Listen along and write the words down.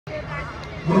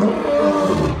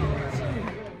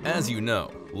As you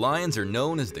know, lions are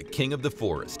known as the king of the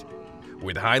forest.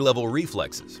 With high-level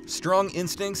reflexes, strong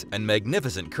instincts, and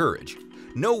magnificent courage,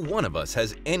 no one of us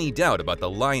has any doubt about the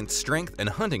lion's strength and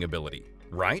hunting ability,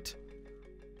 right?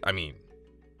 I mean,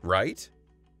 right?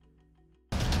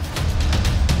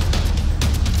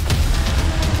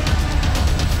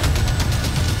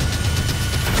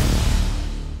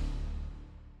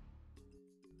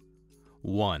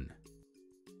 One.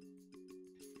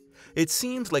 It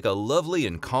seems like a lovely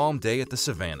and calm day at the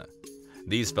savannah.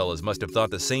 These fellas must have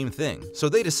thought the same thing, so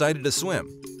they decided to swim.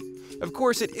 Of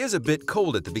course, it is a bit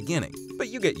cold at the beginning, but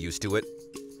you get used to it.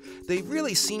 They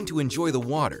really seem to enjoy the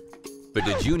water. But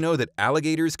did you know that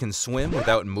alligators can swim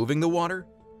without moving the water?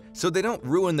 So they don't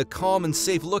ruin the calm and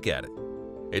safe look at it.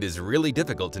 It is really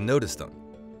difficult to notice them.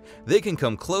 They can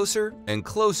come closer and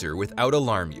closer without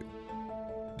alarm you.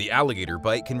 The alligator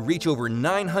bite can reach over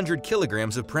 900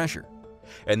 kilograms of pressure.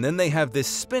 And then they have this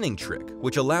spinning trick,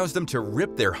 which allows them to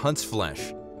rip their hunt's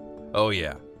flesh. Oh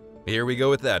yeah, here we go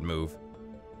with that move.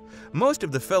 Most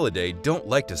of the Felidae don't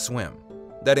like to swim.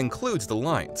 That includes the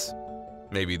lions.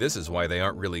 Maybe this is why they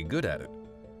aren't really good at it.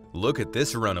 Look at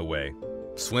this runaway,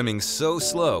 swimming so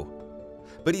slow.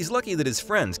 But he's lucky that his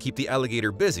friends keep the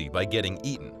alligator busy by getting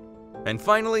eaten. And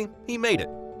finally, he made it.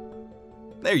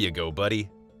 There you go, buddy.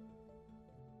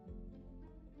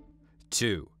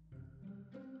 2.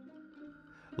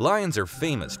 Lions are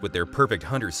famous with their perfect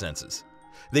hunter senses.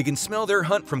 They can smell their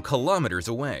hunt from kilometers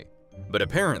away. But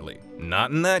apparently,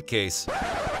 not in that case.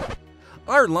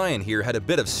 Our lion here had a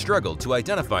bit of struggle to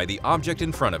identify the object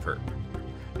in front of her.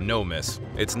 No, miss,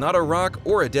 it's not a rock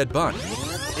or a dead body.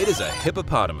 It is a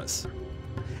hippopotamus.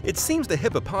 It seems the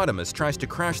hippopotamus tries to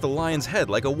crash the lion's head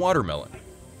like a watermelon.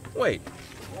 Wait,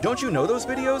 don't you know those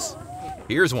videos?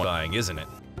 Here's one dying, isn't it?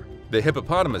 The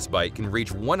hippopotamus bite can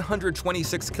reach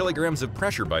 126 kilograms of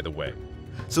pressure, by the way,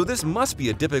 so this must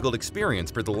be a difficult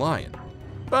experience for the lion.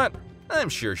 But I'm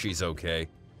sure she's okay.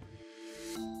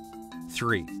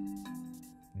 3.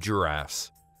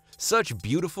 Giraffes. Such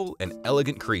beautiful and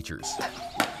elegant creatures.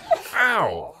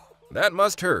 Ow! That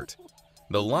must hurt.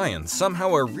 The lions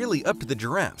somehow are really up to the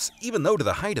giraffes, even though to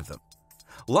the height of them.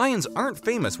 Lions aren't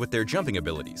famous with their jumping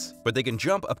abilities, but they can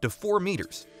jump up to 4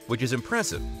 meters, which is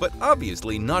impressive, but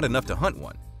obviously not enough to hunt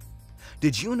one.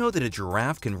 Did you know that a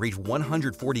giraffe can reach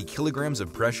 140 kilograms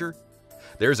of pressure?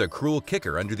 There's a cruel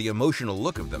kicker under the emotional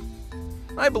look of them.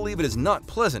 I believe it is not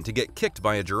pleasant to get kicked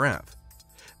by a giraffe.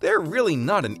 They're really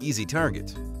not an easy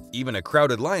target. Even a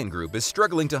crowded lion group is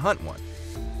struggling to hunt one.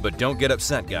 But don't get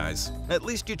upset, guys. At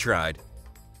least you tried.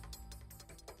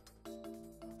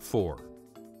 4.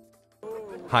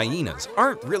 Hyenas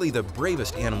aren't really the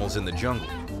bravest animals in the jungle,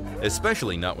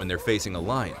 especially not when they're facing a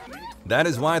lion. That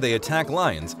is why they attack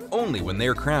lions only when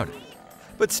they're crowded.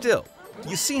 But still,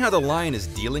 you see how the lion is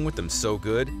dealing with them so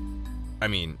good? I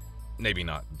mean, maybe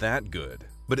not that good,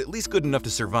 but at least good enough to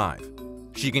survive.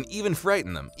 She can even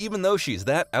frighten them, even though she's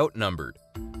that outnumbered.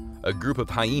 A group of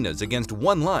hyenas against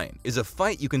one lion is a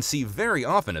fight you can see very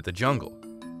often at the jungle.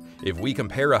 If we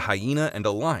compare a hyena and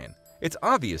a lion, it's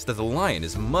obvious that the lion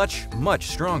is much, much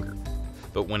stronger.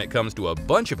 But when it comes to a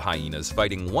bunch of hyenas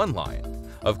fighting one lion,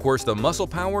 of course the muscle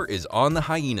power is on the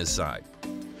hyena's side.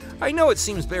 I know it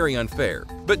seems very unfair,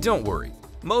 but don't worry.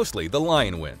 Mostly the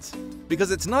lion wins,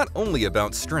 because it's not only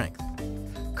about strength.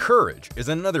 Courage is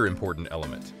another important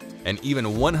element, and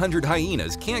even 100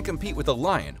 hyenas can't compete with a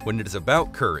lion when it is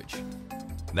about courage.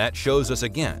 That shows us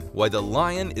again why the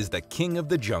lion is the king of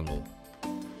the jungle.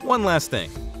 One last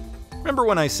thing. Remember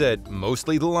when I said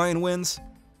mostly the lion wins?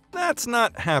 That's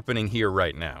not happening here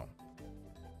right now.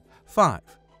 5.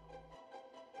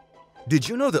 Did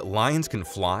you know that lions can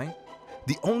fly?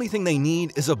 The only thing they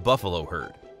need is a buffalo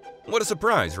herd. What a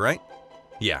surprise, right?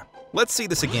 Yeah, let's see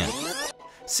this again.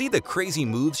 See the crazy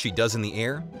moves she does in the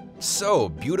air? So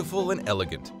beautiful and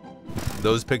elegant.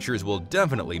 Those pictures will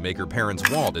definitely make her parents'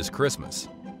 wall this Christmas.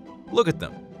 Look at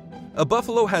them. A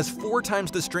buffalo has 4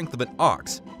 times the strength of an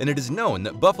ox, and it is known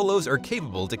that buffaloes are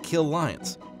capable to kill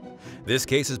lions. This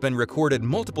case has been recorded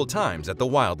multiple times at the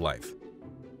wildlife.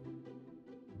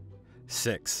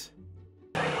 6.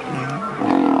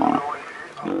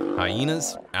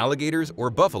 Hyenas, alligators, or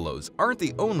buffaloes aren't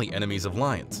the only enemies of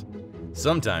lions.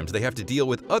 Sometimes they have to deal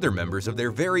with other members of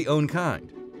their very own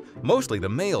kind, mostly the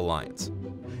male lions.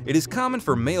 It is common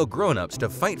for male grown-ups to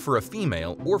fight for a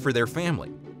female or for their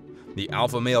family. The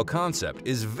alpha male concept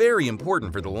is very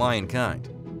important for the lion kind.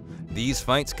 These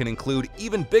fights can include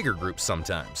even bigger groups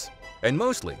sometimes, and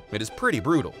mostly it is pretty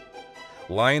brutal.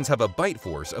 Lions have a bite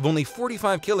force of only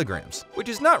 45 kilograms, which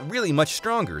is not really much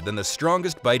stronger than the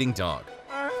strongest biting dog.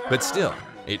 But still,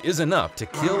 It is enough to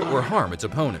kill or harm its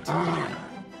opponent.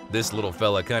 This little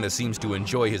fella kinda seems to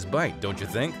enjoy his bite, don't you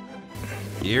think?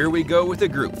 Here we go with a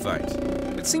group fight.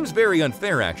 It seems very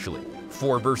unfair actually.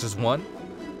 4 versus 1?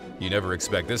 You never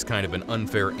expect this kind of an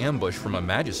unfair ambush from a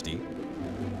Majesty.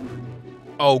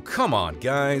 Oh, come on,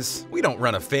 guys. We don't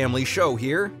run a family show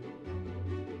here.